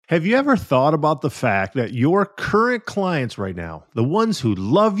Have you ever thought about the fact that your current clients right now, the ones who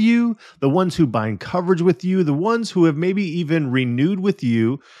love you, the ones who bind coverage with you, the ones who have maybe even renewed with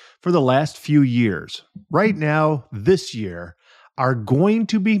you for the last few years, right now, this year, are going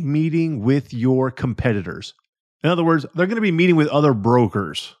to be meeting with your competitors? In other words, they're going to be meeting with other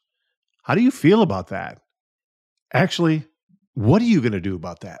brokers. How do you feel about that? Actually, what are you going to do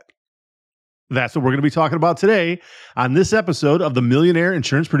about that? That's what we're going to be talking about today on this episode of the Millionaire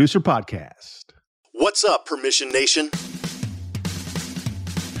Insurance Producer Podcast. What's up, Permission Nation?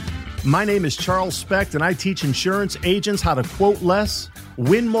 My name is Charles Specht, and I teach insurance agents how to quote less,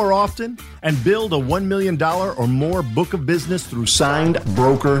 win more often, and build a $1 million or more book of business through signed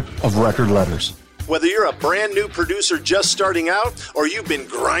broker of record letters. Whether you're a brand new producer just starting out or you've been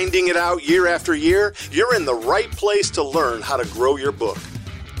grinding it out year after year, you're in the right place to learn how to grow your book.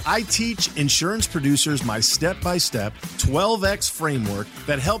 I teach insurance producers my step-by-step 12X framework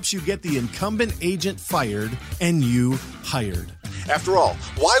that helps you get the incumbent agent fired and you hired. After all,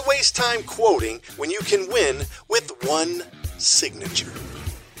 why waste time quoting when you can win with one signature?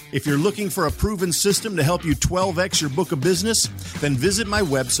 If you're looking for a proven system to help you 12X your book of business, then visit my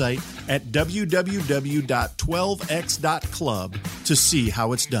website at www.12x.club to see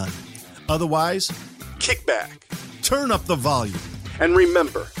how it's done. Otherwise, kick back, turn up the volume. And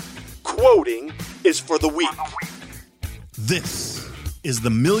remember, quoting is for the weak. This is the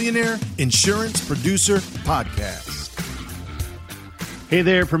Millionaire Insurance Producer Podcast. Hey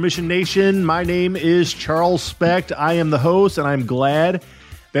there, Permission Nation. My name is Charles Specht. I am the host, and I'm glad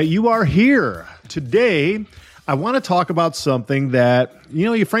that you are here. Today, I want to talk about something that,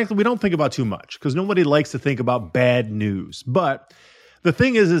 frankly, we don't think about too much because nobody likes to think about bad news. But the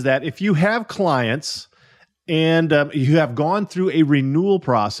thing is that if you have clients and you have gone through a renewal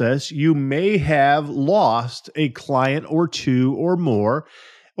process, you may have lost a client or two or more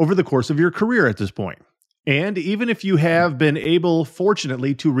over the course of your career at this point. And even if you have been able,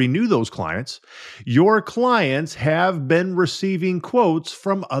 fortunately, to renew those clients, your clients have been receiving quotes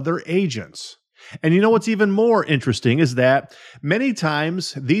from other agents. And you know what's even more interesting is that many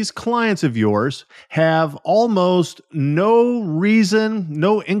times these clients of yours have almost no reason,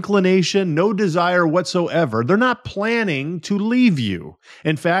 no inclination, no desire whatsoever. They're not planning to leave you.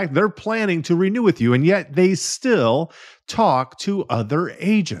 In fact, they're planning to renew with you, and yet they still talk to other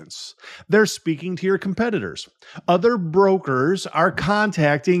agents. They're speaking to your competitors. Other brokers are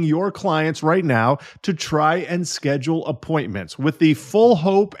contacting your clients right now to try and schedule appointments with the full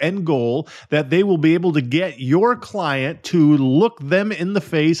hope and goal that they will be able to get your client to look them in the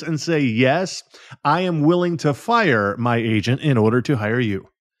face and say, yes, I am willing to fire my agent in order to hire you.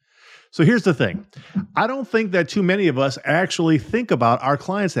 So here's the thing. I don't think that too many of us actually think about our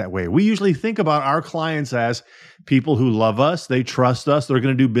clients that way. We usually think about our clients as people who love us, they trust us, they're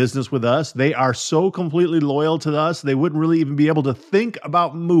going to do business with us, they are so completely loyal to us, they wouldn't really even be able to think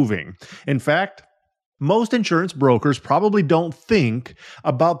about moving. In fact, most insurance brokers probably don't think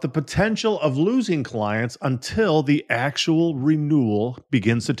about the potential of losing clients until the actual renewal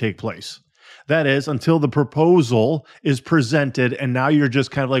begins to take place. That is, until the proposal is presented, and now you're just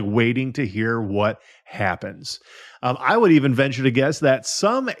kind of like waiting to hear what happens. I would even venture to guess that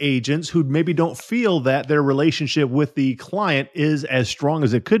some agents who maybe don't feel that their relationship with the client is as strong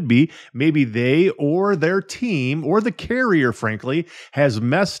as it could be, maybe they or their team or the carrier, frankly, has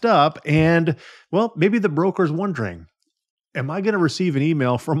messed up, and, well, maybe the broker's wondering, am I going to receive an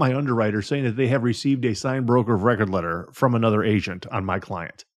email from my underwriter saying that they have received a signed broker of record letter from another agent on my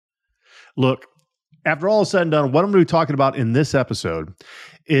client? Look, after all is said and done, what I'm going to be talking about in this episode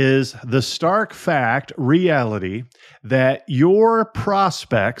is the stark fact, reality, that your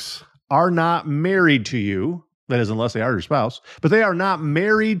prospects are not married to you. That is, unless they are your spouse, but they are not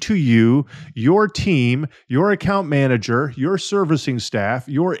married to you, your team, your account manager, your servicing staff,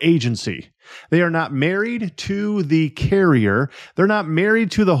 your agency. They are not married to the carrier. They're not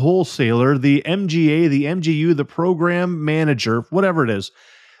married to the wholesaler, the MGA, the MGU, the program manager, whatever it is.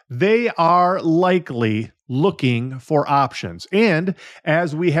 They are likely looking for options. And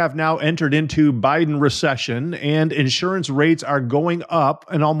as we have now entered into Biden recession and insurance rates are going up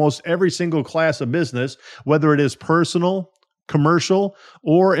in almost every single class of business, whether it is personal, commercial,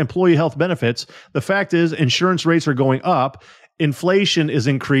 or employee health benefits, the fact is insurance rates are going up. Inflation is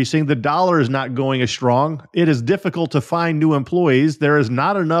increasing. The dollar is not going as strong. It is difficult to find new employees. There is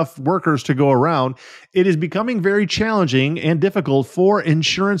not enough workers to go around. It is becoming very challenging and difficult for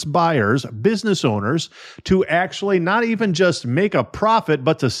insurance buyers, business owners, to actually not even just make a profit,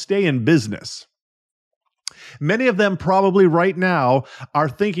 but to stay in business. Many of them probably right now are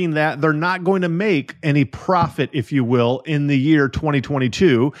thinking that they're not going to make any profit, if you will, in the year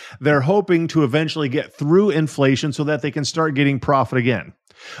 2022. They're hoping to eventually get through inflation so that they can start getting profit again.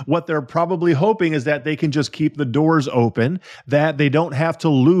 What they're probably hoping is that they can just keep the doors open, that they don't have to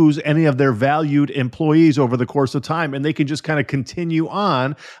lose any of their valued employees over the course of time, and they can just kind of continue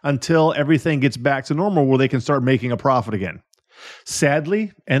on until everything gets back to normal where they can start making a profit again.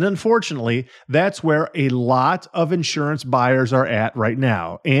 Sadly and unfortunately, that's where a lot of insurance buyers are at right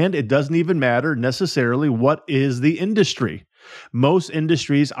now. And it doesn't even matter necessarily what is the industry. Most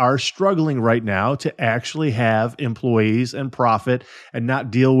industries are struggling right now to actually have employees and profit and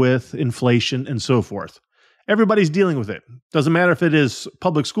not deal with inflation and so forth. Everybody's dealing with it. Doesn't matter if it is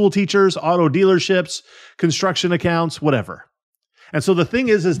public school teachers, auto dealerships, construction accounts, whatever. And so the thing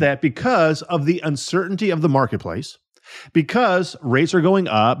is that because of the uncertainty of the marketplace, because rates are going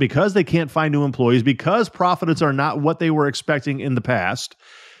up, because they can't find new employees, because profits are not what they were expecting in the past,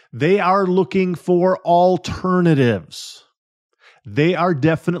 they are looking for alternatives. They are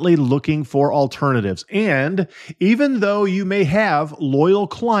definitely looking for alternatives. And even though you may have loyal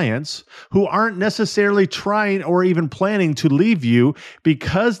clients who aren't necessarily trying or even planning to leave you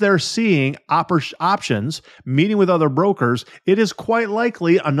because they're seeing options, meeting with other brokers, it is quite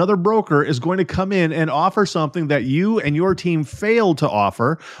likely another broker is going to come in and offer something that you and your team failed to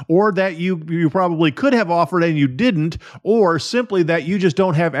offer, or that you probably could have offered and you didn't, or simply that you just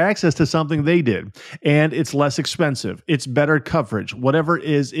don't have access to something they did. And it's less expensive. It's better coverage. Whatever it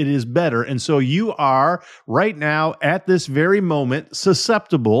is better. And so you are right now at this very moment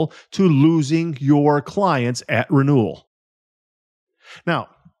susceptible to losing your clients at renewal. Now,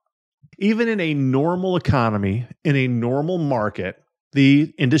 even in a normal economy, in a normal market,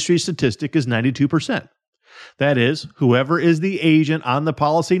 the industry statistic is 92%. That is, whoever is the agent on the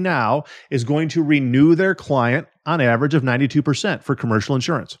policy now is going to renew their client on average of 92% for commercial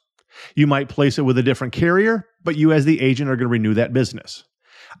insurance. You might place it with a different carrier, but you as the agent are going to renew that business.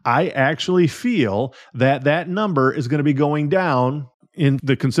 I actually feel that that number is going to be going down in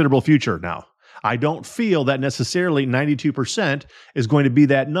the considerable future now. I don't feel that necessarily 92% is going to be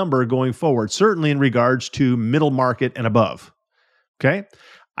that number going forward, certainly in regards to middle market and above. Okay?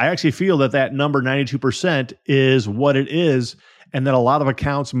 I actually feel that that number 92% is what it is, and that a lot of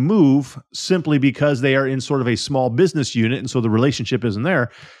accounts move simply because they are in sort of a small business unit, and so the relationship isn't there.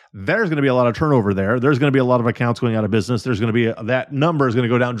 There's going to be a lot of turnover there. There's going to be a lot of accounts going out of business. There's going to be that number is going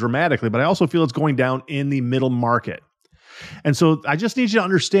to go down dramatically, but I also feel it's going down in the middle market. And so I just need you to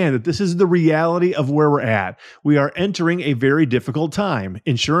understand that this is the reality of where we're at. We are entering a very difficult time.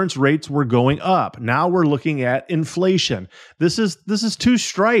 Insurance rates were going up. Now we're looking at inflation. This is two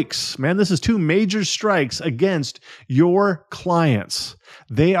strikes, man. This is two major strikes against your clients.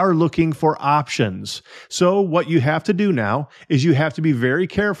 They are looking for options. So what you have to do now is you have to be very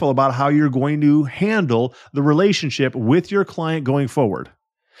careful about how you're going to handle the relationship with your client going forward.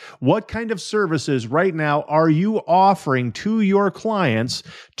 What kind of services right now are you offering to your clients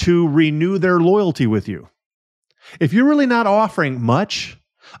to renew their loyalty with you? If you're really not offering much,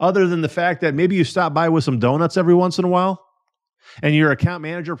 other than the fact that maybe you stop by with some donuts every once in a while, and your account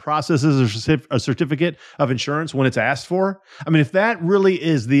manager processes a certificate of insurance when it's asked for, I mean, if that really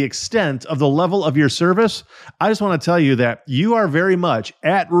is the extent of the level of your service, I just want to tell you that you are very much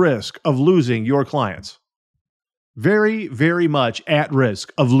at risk of losing your clients. Very, very much at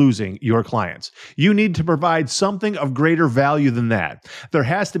risk of losing your clients. You need to provide something of greater value than that. There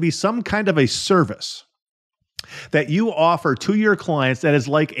has to be some kind of a service that you offer to your clients that is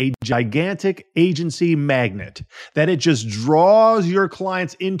like a gigantic agency magnet, that it just draws your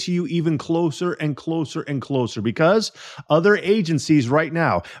clients into you even closer and closer and closer, because other agencies right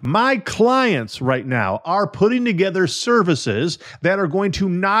now, my clients right now, are putting together services that are going to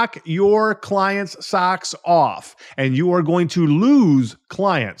knock your clients' socks off, and you are going to lose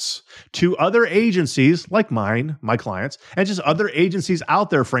clients to other agencies like mine, my clients, and just other agencies out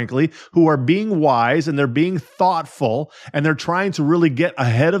there, frankly, who are being wise and they're being thoughtful and they're trying to really get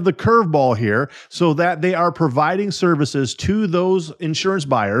ahead of the curveball here so that they are providing services to those insurance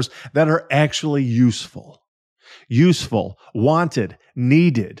buyers that are actually useful, wanted,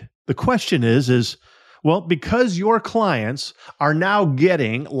 needed. The question is, well, because your clients are now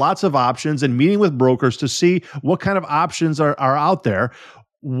getting lots of options and meeting with brokers to see what kind of options are out there,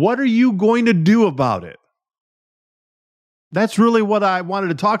 what are you going to do about it? That's really what I wanted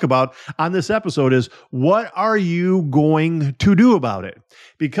to talk about on this episode is, what are you going to do about it?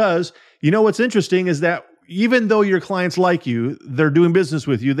 Because, you know, what's interesting is that even though your clients like you, they're doing business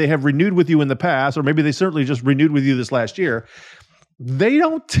with you, they have renewed with you in the past, or maybe they certainly just renewed with you this last year, they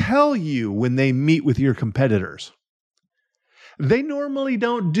don't tell you when they meet with your competitors. They normally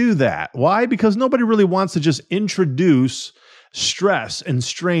don't do that. Why? Because nobody really wants to just introduce stress and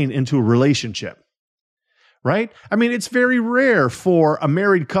strain into a relationship. Right? I mean, it's very rare for a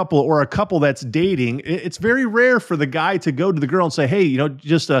married couple or a couple that's dating. It's very rare for the guy to go to the girl and say, hey,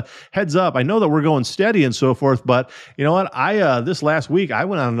 just a heads up. I know that we're going steady and so forth, but you know what? This last week, I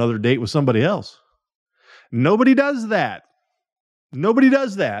went on another date with somebody else. Nobody does that. Nobody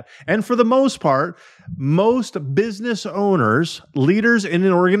does that. And for the most part, most business owners, leaders in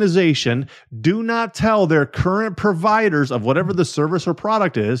an organization do not tell their current providers of whatever the service or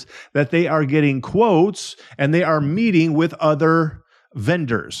product is that they are getting quotes and they are meeting with other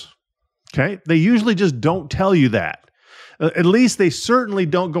vendors. Okay? They usually just don't tell you that. At least they certainly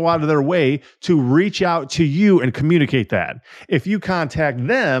don't go out of their way to reach out to you and communicate that. If you contact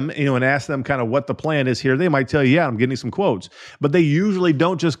them, and ask them kind of what the plan is here, they might tell you, yeah, I'm getting some quotes. But they usually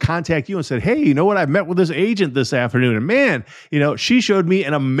don't just contact you and say, hey, you know what? I met with this agent this afternoon and man, she showed me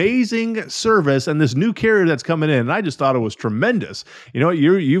an amazing service and this new carrier that's coming in. And I just thought it was tremendous.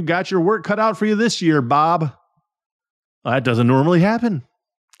 You've got your work cut out for you this year, Bob. That doesn't normally happen.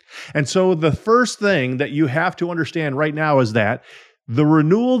 And so the first thing that you have to understand right now is that the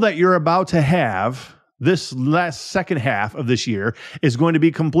renewal that you're about to have this last second half of this year is going to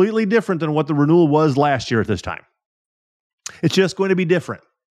be completely different than what the renewal was last year at this time. It's just going to be different.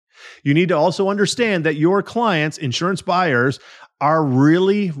 You need to also understand that your clients, insurance buyers, are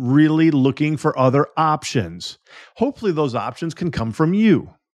really, really looking for other options. Hopefully those options can come from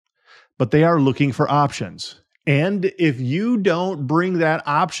you, but they are looking for options. And if you don't bring that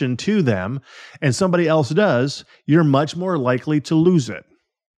option to them and somebody else does, you're much more likely to lose it.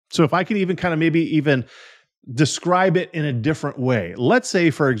 So if I can even kind of maybe even describe it in a different way. Let's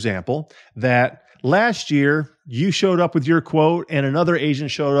say, for example, that last year you showed up with your quote and another agent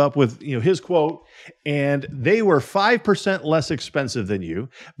showed up with his quote and they were 5% less expensive than you,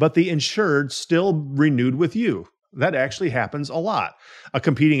 but the insured still renewed with you. That actually happens a lot. A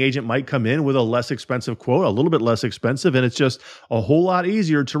competing agent might come in with a less expensive quote, a little bit less expensive, and it's just a whole lot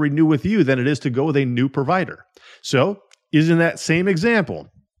easier to renew with you than it is to go with a new provider. So, isn't that same example?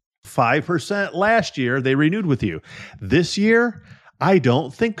 5% last year, they renewed with you. This year, I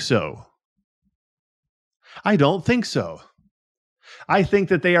don't think so. I don't think so. I think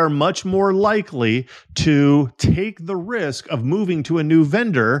that they are much more likely to take the risk of moving to a new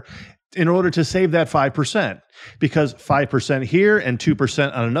vendor in order to save that 5%, because 5% here and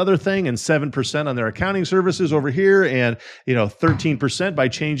 2% on another thing and 7% on their accounting services over here and 13% by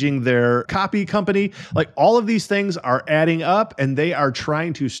changing their copy company, like all of these things are adding up and they are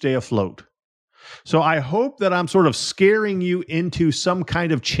trying to stay afloat. So I hope that I'm sort of scaring you into some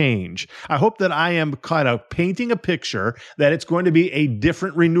kind of change. I hope that I am kind of painting a picture that it's going to be a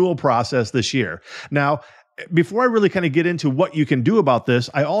different renewal process this year. Now, before I really kind of get into what you can do about this,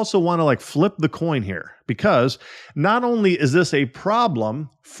 I also want to flip the coin here, because not only is this a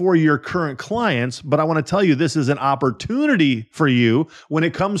problem for your current clients, but I want to tell you this is an opportunity for you when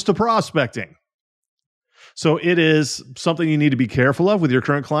it comes to prospecting. So it is something you need to be careful of with your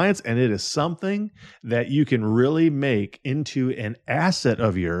current clients, and it is something that you can really make into an asset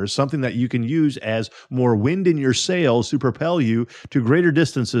of yours, something that you can use as more wind in your sails to propel you to greater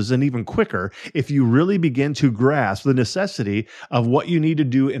distances and even quicker if you really begin to grasp the necessity of what you need to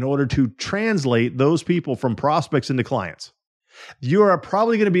do in order to translate those people from prospects into clients. You are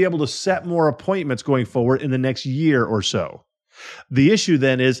probably going to be able to set more appointments going forward in the next year or so. The issue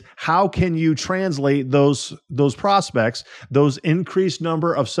then is, how can you translate those prospects, those increased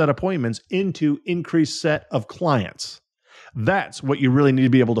number of set appointments, into increased set of clients? That's what you really need to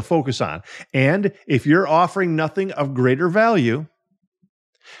be able to focus on. And if you're offering nothing of greater value,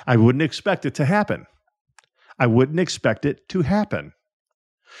 I wouldn't expect it to happen. I wouldn't expect it to happen.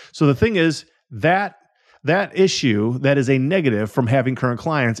 So the thing is, that issue that is a negative from having current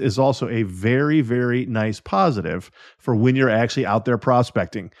clients is also a very, very nice positive for when you're actually out there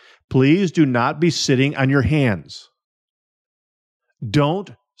prospecting. Please do not be sitting on your hands.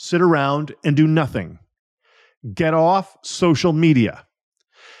 Don't sit around and do nothing. Get off social media.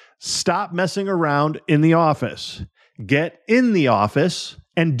 Stop messing around in the office. Get in the office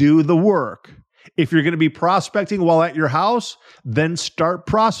and do the work. If you're going to be prospecting while at your house, then start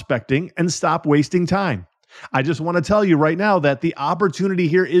prospecting and stop wasting time. I just want to tell you right now that the opportunity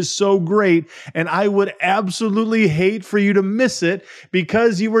here is so great, and I would absolutely hate for you to miss it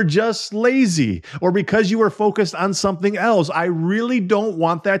because you were just lazy or because you were focused on something else. I really don't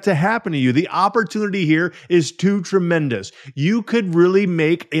want that to happen to you. The opportunity here is too tremendous. You could really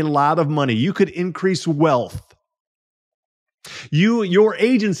make a lot of money. You could increase wealth. Your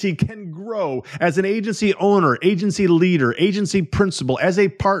agency can grow as an agency owner, agency leader, agency principal, as a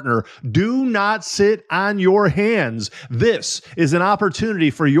partner. Do not sit on your hands. This is an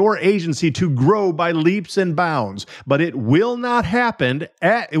opportunity for your agency to grow by leaps and bounds, but it will not happen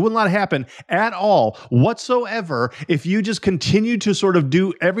at all whatsoever if you just continue to sort of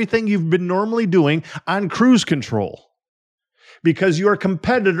do everything you've been normally doing on cruise control, because your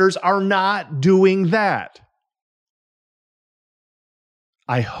competitors are not doing that.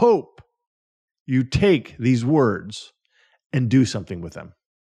 I hope you take these words and do something with them.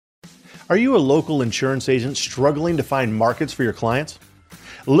 Are you a local insurance agent struggling to find markets for your clients?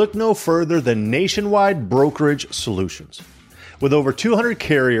 Look no further than Nationwide Brokerage Solutions. With over 200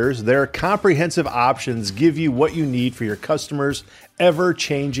 carriers, their comprehensive options give you what you need for your customers'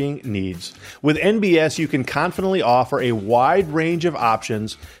 ever-changing needs. With NBS, you can confidently offer a wide range of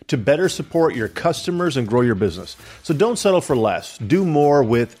options to better support your customers and grow your business. So don't settle for less. Do more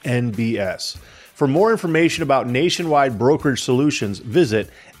with NBS. For more information about Nationwide Brokerage Solutions, visit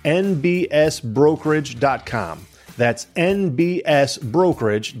nbsbrokerage.com. That's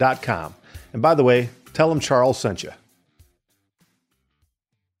nbsbrokerage.com. And by the way, tell them Charles sent you.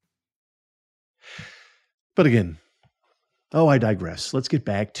 But again, I digress. Let's get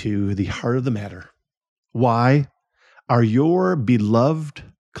back to the heart of the matter. Why are your beloved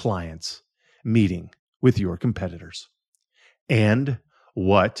clients meeting with your competitors? And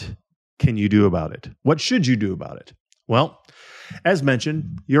what can you do about it? What should you do about it? Well, as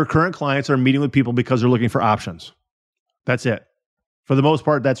mentioned, your current clients are meeting with people because they're looking for options. That's it. For the most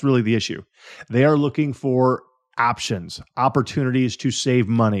part, that's really the issue. They are looking for options, opportunities to save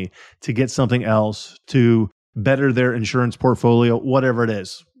money, to get something else, to better their insurance portfolio, whatever it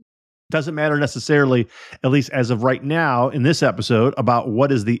is. Doesn't matter necessarily, at least as of right now in this episode, about what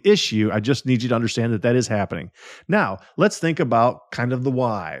is the issue. I just need you to understand that is happening. Now, let's think about kind of the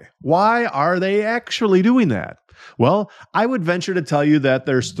why. Why are they actually doing that? Well, I would venture to tell you that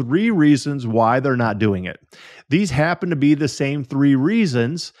there's 3 reasons why they're not doing it. These happen to be the same 3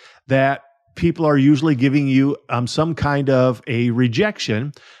 reasons that people are usually giving you some kind of a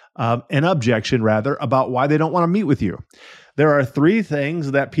rejection, an objection rather, about why they don't want to meet with you. There are 3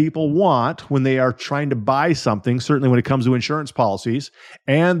 things that people want when they are trying to buy something, certainly when it comes to insurance policies.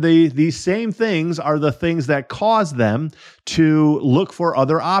 And these same things are the things that cause them to look for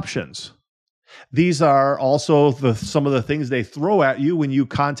other options. These are also some of the things they throw at you when you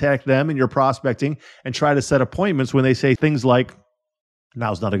contact them and you're prospecting and try to set appointments, when they say things like,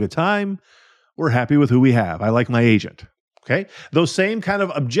 now's not a good time. We're happy with who we have. I like my agent. Okay. Those same kind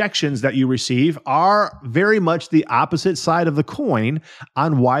of objections that you receive are very much the opposite side of the coin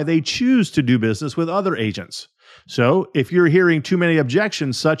on why they choose to do business with other agents. So if you're hearing too many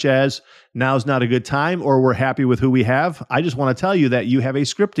objections, such as now's not a good time or we're happy with who we have, I just want to tell you that you have a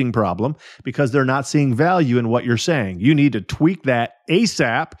scripting problem, because they're not seeing value in what you're saying. You need to tweak that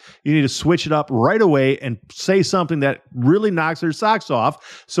ASAP. You need to switch it up right away and say something that really knocks their socks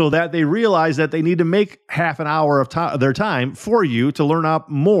off, so that they realize that they need to make half an hour of their time for you to learn out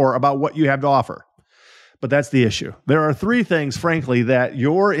more about what you have to offer. But that's the issue. There are 3 things, frankly, that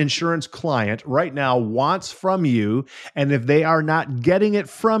your insurance client right now wants from you. And if they are not getting it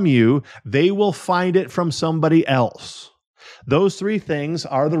from you, they will find it from somebody else. Those 3 things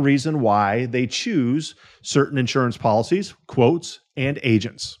are the reason why they choose certain insurance policies, quotes, and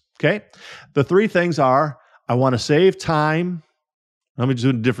agents. Okay? The 3 things are, I want to save time. Let me just do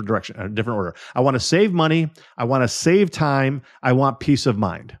it in a different direction, a different order. I want to save money. I want to save time. I want peace of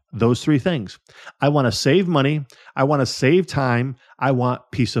mind. Those 3 things. I want to save money. I want to save time. I want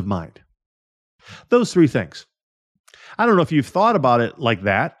peace of mind. Those 3 things. I don't know if you've thought about it like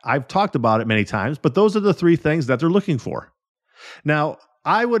that. I've talked about it many times, but those are the 3 things that they're looking for. Now,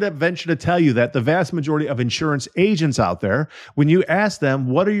 I would venture to tell you that the vast majority of insurance agents out there, when you ask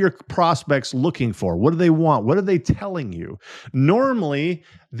them, what are your prospects looking for? What do they want? What are they telling you? Normally,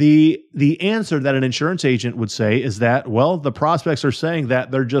 the answer that an insurance agent would say is that, well, the prospects are saying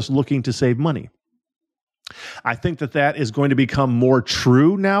that they're just looking to save money. I think that is going to become more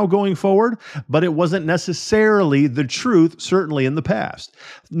true now going forward, but it wasn't necessarily the truth, certainly in the past.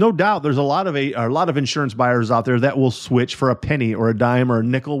 No doubt there's a lot of insurance buyers out there that will switch for a penny or a dime or a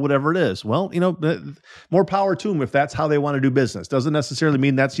nickel, whatever it is. Well, more power to them if that's how they want to do business. Doesn't necessarily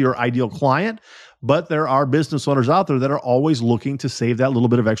mean that's your ideal client, but there are business owners out there that are always looking to save that little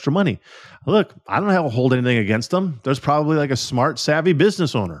bit of extra money. Look, I don't have to hold anything against them. There's probably like a smart, savvy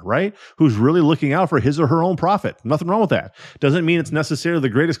business owner, right? Who's really looking out for his or her own profit. Nothing wrong with that. Doesn't mean it's necessarily the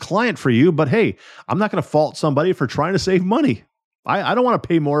greatest client for you, but hey, I'm not going to fault somebody for trying to save money. I don't want to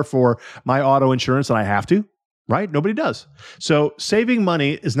pay more for my auto insurance than I have to, right? Nobody does. So saving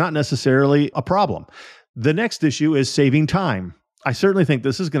money is not necessarily a problem. The next issue is saving time. I certainly think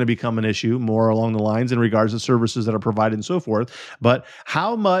this is going to become an issue more along the lines in regards to services that are provided and so forth. But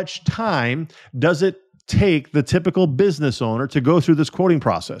how much time does it take the typical business owner to go through this quoting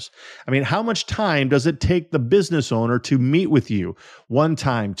process? I mean, how much time does it take the business owner to meet with you one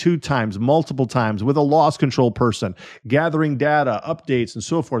time, two times, multiple times with a loss control person, gathering data, updates, and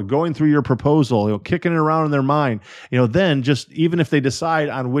so forth, going through your proposal, kicking it around in their mind, then just even if they decide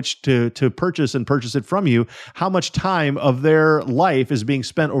on which to purchase and purchase it from you, how much time of their life is being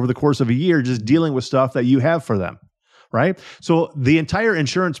spent over the course of a year just dealing with stuff that you have for them? Right? So the entire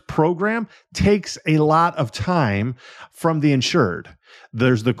insurance program takes a lot of time from the insured.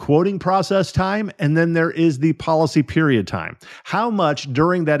 There's the quoting process time, and then there is the policy period time. How much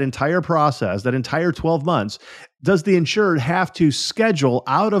during that entire process, that entire 12 months, does the insured have to schedule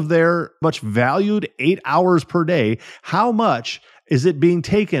out of their much valued 8 hours per day? How much is it being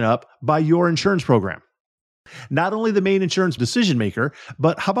taken up by your insurance program? Not only the main insurance decision maker,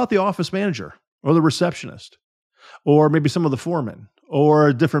 but how about the office manager or the receptionist? Or maybe some of the foremen,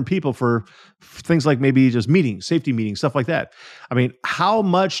 or different people for things like maybe just meetings, safety meetings, stuff like that. I mean, how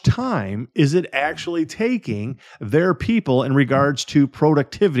much time is it actually taking their people in regards to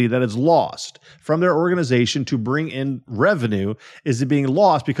productivity that is lost from their organization to bring in revenue? Is it being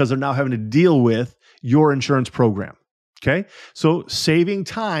lost because they're now having to deal with your insurance program? Okay, so saving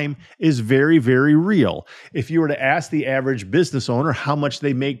time is very, very real. If you were to ask the average business owner how much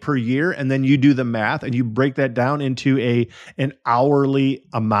they make per year, and then you do the math and you break that down into an hourly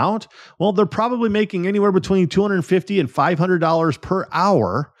amount, well, they're probably making anywhere between $250 and $500 per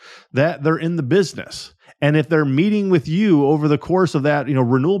hour that they're in the business. And if they're meeting with you over the course of that,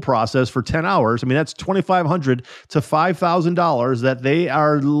 renewal process for 10 hours, I mean, that's $2,500 to $5,000 that they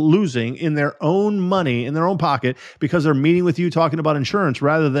are losing in their own money, in their own pocket, because they're meeting with you talking about insurance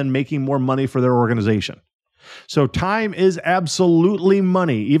rather than making more money for their organization. So time is absolutely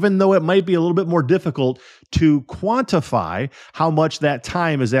money, even though it might be a little bit more difficult to quantify how much that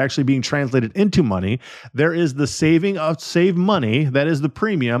time is actually being translated into money. There is the saving of save money, that is the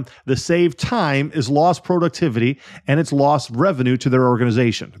premium. The save time is lost productivity, and it's lost revenue to their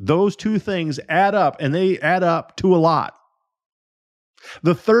organization. Those two things add up, and they add up to a lot.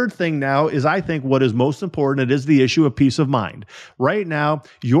 The third thing now is, I think, what is most important. It is the issue of peace of mind. Right now,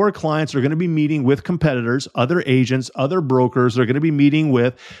 your clients are going to be meeting with competitors, other agents, other brokers. They're going to be meeting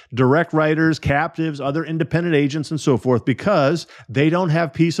with direct writers, captives, other independent agents, and so forth, because they don't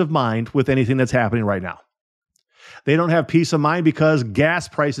have peace of mind with anything that's happening right now. They don't have peace of mind because gas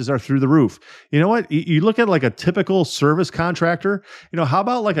prices are through the roof. You know what? You look at like a typical service contractor, how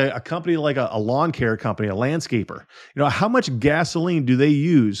about like a company like a lawn care company, a landscaper? How much gasoline do they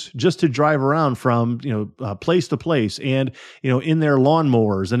use just to drive around from, place to place, and, in their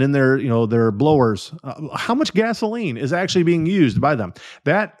lawnmowers and in their blowers? How much gasoline is actually being used by them?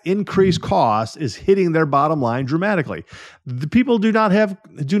 That increased cost is hitting their bottom line dramatically. The people do not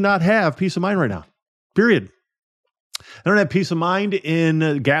have peace of mind right now, period. They don't have peace of mind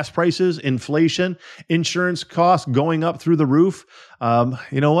in gas prices, inflation, insurance costs going up through the roof.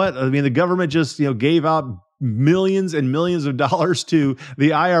 You know what? I mean, the government just, gave out millions and millions of dollars to the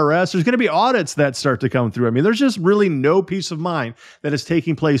IRS. There's going to be audits that start to come through. I mean, there's just really no peace of mind that is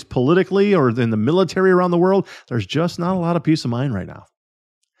taking place politically or in the military around the world. There's just not a lot of peace of mind right now.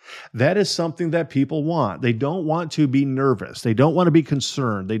 That is something that people want. They don't want to be nervous. They don't want to be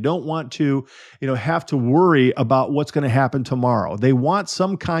concerned. They don't want to, have to worry about what's going to happen tomorrow. They want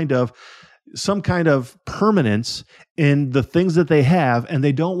some kind of permanence in the things that they have, and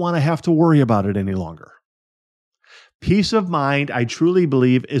they don't want to have to worry about it any longer. Peace of mind, I truly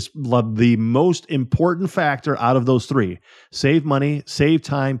believe, is the most important factor out of those three. Save money, save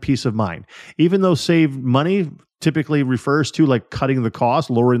time, peace of mind. Even though save money typically refers to like cutting the cost,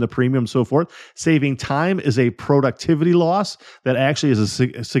 lowering the premium, so forth. Saving time is a productivity loss that actually is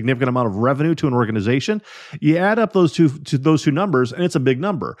a significant amount of revenue to an organization. You add up those two numbers, and it's a big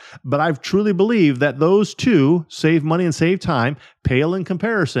number. But I truly believe that those two, save money and save time, pale in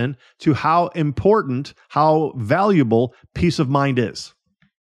comparison to how important, how valuable peace of mind is.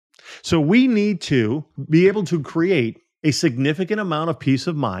 So we need to be able to create a significant amount of peace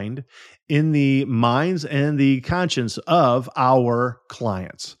of mind in the minds and the conscience of our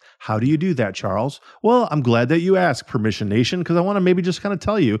clients. How do you do that, Charles? Well, I'm glad that you asked, Permission Nation, because I want to maybe just kind of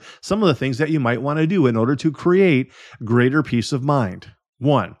tell you some of the things that you might want to do in order to create greater peace of mind.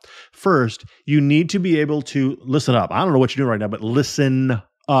 First, you need to be able to listen up. I don't know what you're doing right now, but listen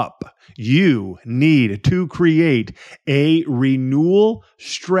up. You need to create a renewal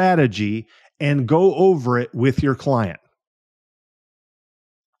strategy and go over it with your client.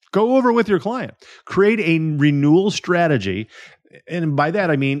 Go over it with your client. Create a renewal strategy. And by that,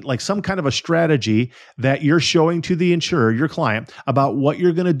 I mean like some kind of a strategy that you're showing to the insurer, your client, about what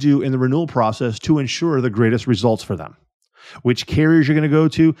you're going to do in the renewal process to ensure the greatest results for them. Which carriers you're going to go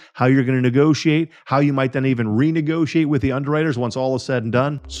to, how you're going to negotiate, how you might then even renegotiate with the underwriters once all is said and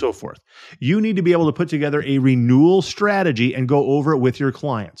done, so forth. You need to be able to put together a renewal strategy and go over it with your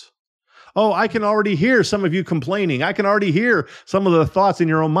clients. Oh, I can already hear some of you complaining. I can already hear some of the thoughts in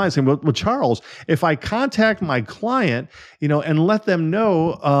your own mind saying, well, Charles, if I contact my client, and let them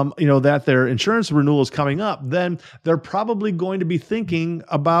know, that their insurance renewal is coming up, then they're probably going to be thinking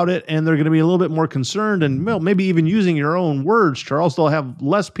about it and they're going to be a little bit more concerned and maybe even using your own words, Charles, they'll have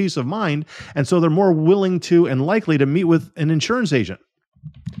less peace of mind. And so they're more willing to and likely to meet with an insurance agent.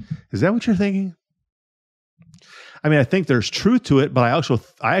 Is that what you're thinking? I mean, I think there's truth to it, but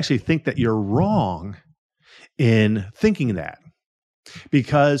I actually think that you're wrong in thinking that,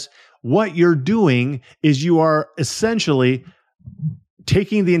 because what you're doing is you are essentially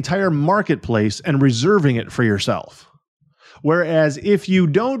taking the entire marketplace and reserving it for yourself. Whereas if you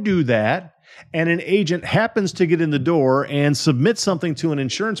don't do that, and an agent happens to get in the door and submit something to an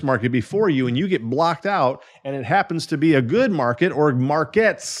insurance market before you, and you get blocked out, and it happens to be a good market or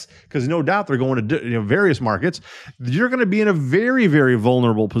markets, because no doubt they're going to various markets, you're going to be in a very, very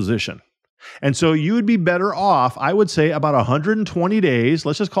vulnerable position. And so you would be better off, I would say, about 120 days,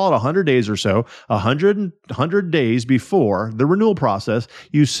 let's just call it 100 days or so, 100 days before the renewal process,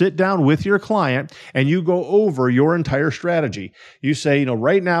 you sit down with your client and you go over your entire strategy. You say,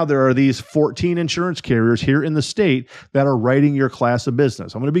 right now there are these 14 insurance carriers here in the state that are writing your class of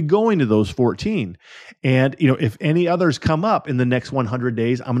business. I'm going to be going to those 14. And, if any others come up in the next 100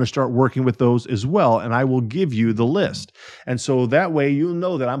 days, I'm going to start working with those as well. And I will give you the list. And so that way you'll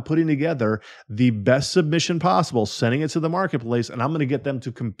know that I'm putting together the best submission possible, sending it to the marketplace, and I'm going to get them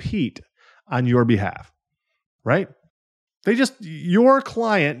to compete on your behalf, right? Your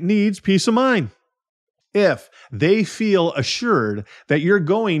client needs peace of mind. If they feel assured that you're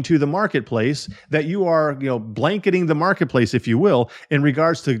going to the marketplace, that you are, blanketing the marketplace, if you will, in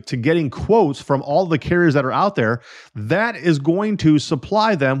regards to getting quotes from all the carriers that are out there, that is going to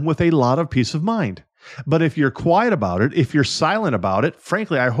supply them with a lot of peace of mind. But if you're quiet about it, if you're silent about it,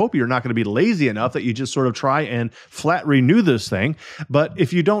 frankly, I hope you're not going to be lazy enough that you just sort of try and flat renew this thing. But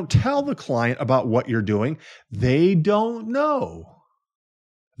if you don't tell the client about what you're doing, they don't know.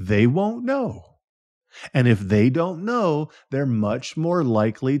 They won't know. And if they don't know, they're much more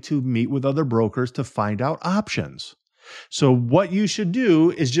likely to meet with other brokers to find out options. So what you should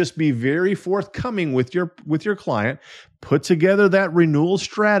do is just be very forthcoming with your client, put together that renewal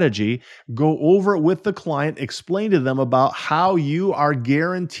strategy, go over it with the client, explain to them about how you are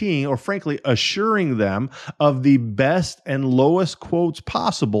guaranteeing or frankly assuring them of the best and lowest quotes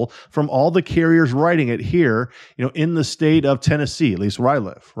possible from all the carriers writing it here, in the state of Tennessee, at least where I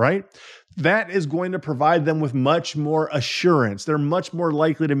live, right? That is going to provide them with much more assurance. They're much more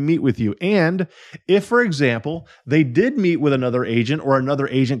likely to meet with you. And if, for example, they did meet with another agent or another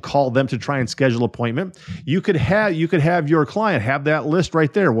agent called them to try and schedule an appointment, you could have your client have that list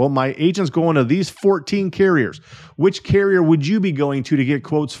right there. Well, my agent's going to these 14 carriers. Which carrier would you be going to get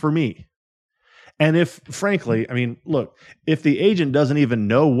quotes for me? And if, frankly, look, if the agent doesn't even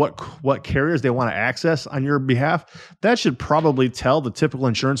know what carriers they want to access on your behalf, that should probably tell the typical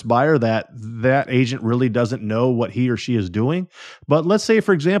insurance buyer that agent really doesn't know what he or she is doing. But let's say,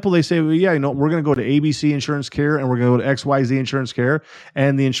 for example, they say, well, yeah, we're going to go to ABC Insurance Care and we're going to go to XYZ Insurance Care.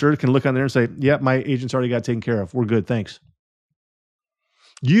 And the insured can look on there and say, yeah, my agent's already got taken care of. We're good. Thanks.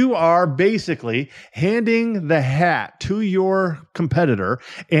 You are basically handing the hat to your competitor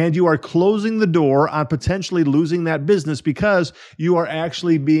and you are closing the door on potentially losing that business because you are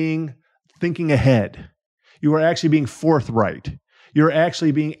actually thinking ahead. You are actually being forthright. You're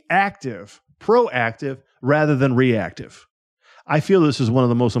actually being active, proactive, rather than reactive. I feel this is one of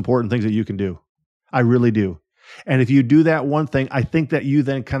the most important things that you can do. I really do. And if you do that one thing, I think that you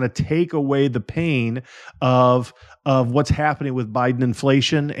then kind of take away the pain of what's happening with Biden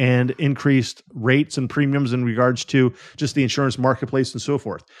inflation and increased rates and premiums in regards to just the insurance marketplace and so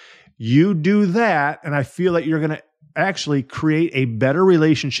forth. You do that, and I feel that you're going to actually create a better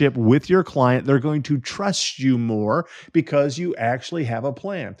relationship with your client. They're going to trust you more because you actually have a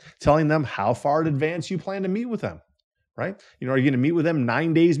plan, telling them how far in advance you plan to meet with them. right? Are you going to meet with them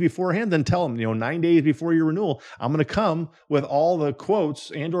 9 days beforehand? Then tell them, 9 days before your renewal, I'm going to come with all the quotes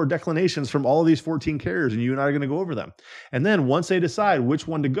and or declinations from all of these 14 carriers, and you and I are going to go over them. And then once they decide which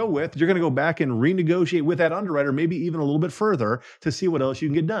one to go with, you're going to go back and renegotiate with that underwriter, maybe even a little bit further to see what else you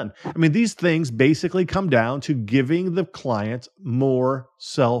can get done. I mean, these things basically come down to giving the client more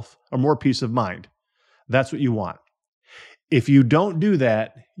peace of mind. That's what you want. If you don't do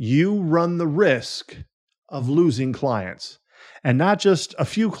that, you run the risk of losing clients. And not just a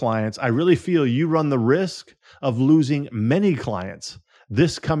few clients. I really feel you run the risk of losing many clients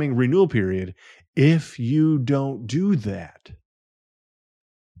this coming renewal period if you don't do that.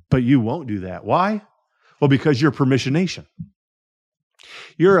 But you won't do that. Why? Well, because you're Permission Nation.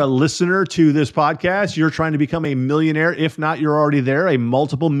 You're a listener to this podcast. You're trying to become a millionaire. If not, you're already there, a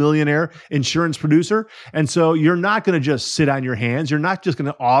multiple millionaire insurance producer. And so you're not going to just sit on your hands. You're not just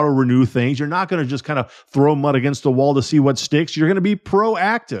going to auto renew things. You're not going to just kind of throw mud against the wall to see what sticks. You're going to be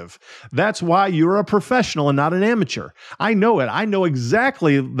proactive. That's why you're a professional and not an amateur. I know it. I know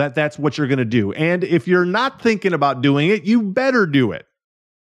exactly that that's what you're going to do. And if you're not thinking about doing it, you better do it.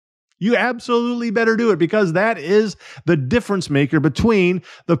 You absolutely better do it, because that is the difference maker between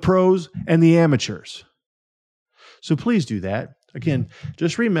the pros and the amateurs. So please do that. Again,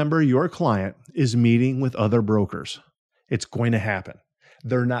 just remember your client is meeting with other brokers. It's going to happen.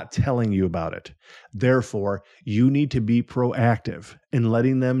 They're not telling you about it. Therefore, you need to be proactive in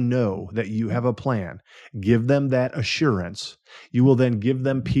letting them know that you have a plan. Give them that assurance. You will then give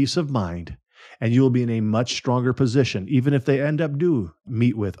them peace of mind. And you will be in a much stronger position, even if they end up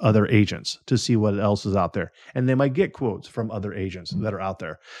meet with other agents to see what else is out there. And they might get quotes from other agents that are out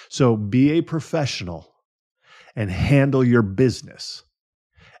there. So be a professional and handle your business.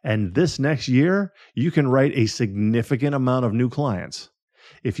 And this next year, you can write a significant amount of new clients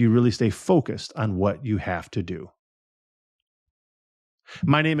if you really stay focused on what you have to do.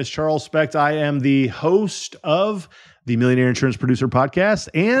 My name is Charles Specht. I am the host of the Millionaire Insurance Producer Podcast,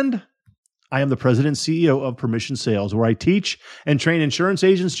 and I am the president and CEO of Permission Sales, where I teach and train insurance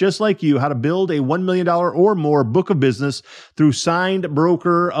agents just like you how to build a $1 million or more book of business through signed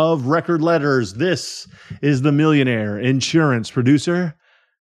broker of record letters. This is the Millionaire Insurance Producer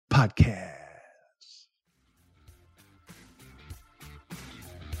Podcast.